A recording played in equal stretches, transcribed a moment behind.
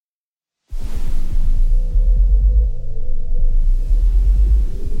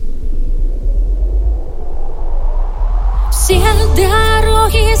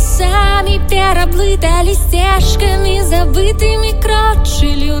Ноги сами переплытали стежками, забытыми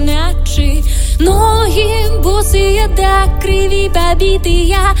крочили наче. Ноги босые до крови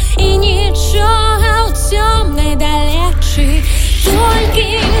побитые, и ничего у темной далече. Только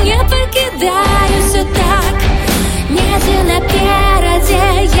не покидаю все так, неде напереди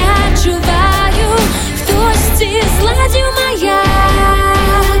я чуваю, хтось зладю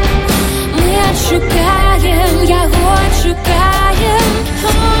маяк. Мы отшукаем, его отшукаем.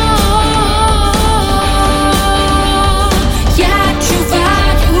 Я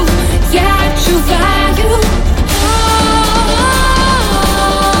чуваю, я чуваю.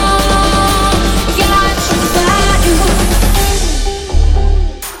 Я чуваю.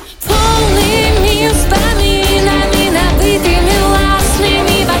 Полными вспоминами, набитыми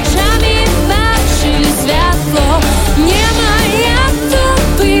ласными очами бачили светло. Не моя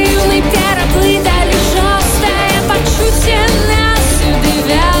тупы, мы переплытали жесткое почувствие, нас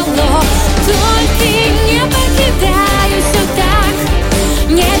удивляло. Только не покидаю все так,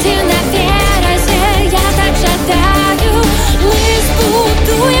 неде напереди я так жадаю. Мы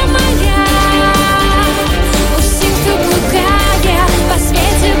сбудуем маяк у всех, кто блукает, по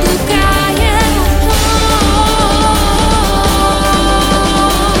свете блукает.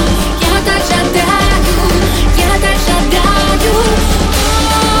 Я так жадаю, я так жадаю.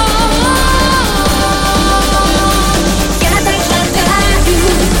 Я так жадаю.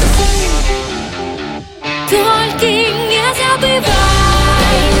 Только не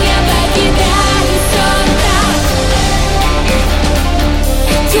забывай, не покидай все так.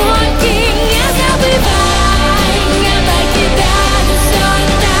 Только не забывай, не покидай все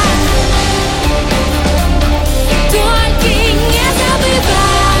так. Только не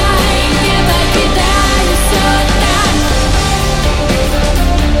забывай, не покидай все так.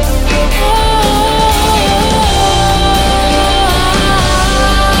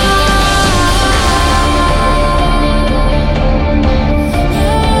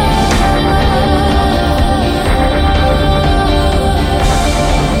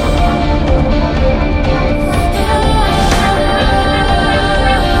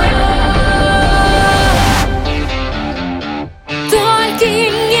 Только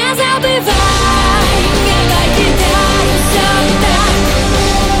не забывай.